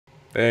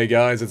Hey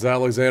guys, it's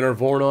Alexander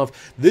Vornov.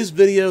 This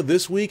video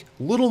this week,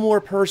 little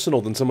more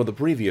personal than some of the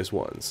previous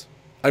ones.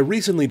 I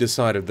recently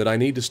decided that I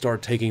need to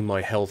start taking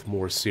my health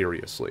more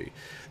seriously,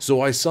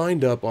 so I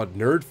signed up on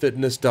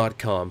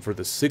nerdfitness.com for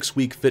the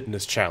 6-week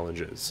fitness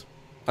challenges.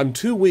 I'm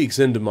 2 weeks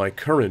into my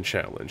current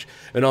challenge,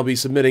 and I'll be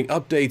submitting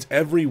updates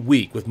every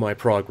week with my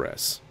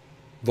progress.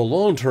 The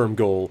long-term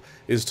goal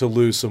is to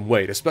lose some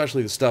weight,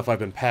 especially the stuff I've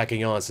been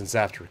packing on since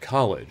after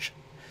college.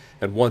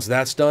 And once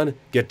that's done,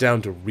 get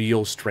down to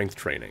real strength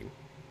training.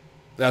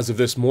 As of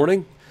this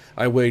morning,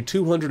 I weigh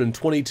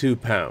 222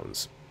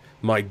 pounds.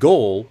 My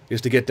goal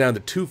is to get down to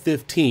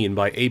 215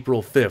 by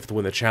April 5th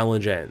when the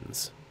challenge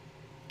ends.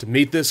 To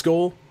meet this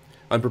goal,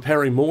 I'm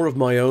preparing more of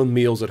my own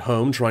meals at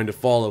home, trying to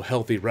follow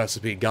healthy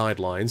recipe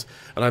guidelines,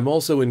 and I'm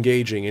also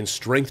engaging in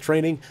strength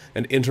training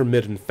and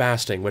intermittent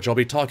fasting, which I'll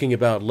be talking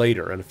about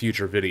later in a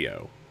future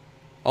video.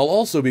 I'll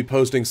also be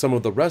posting some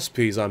of the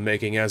recipes I'm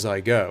making as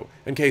I go,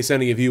 in case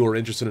any of you are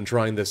interested in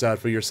trying this out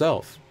for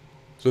yourself.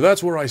 So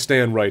that's where I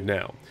stand right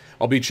now.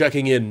 I'll be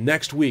checking in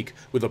next week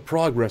with a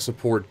progress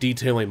report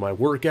detailing my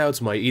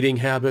workouts, my eating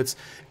habits,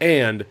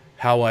 and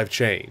how I've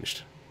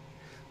changed.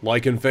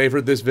 Like and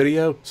favorite this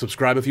video,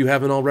 subscribe if you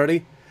haven't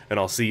already, and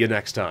I'll see you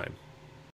next time.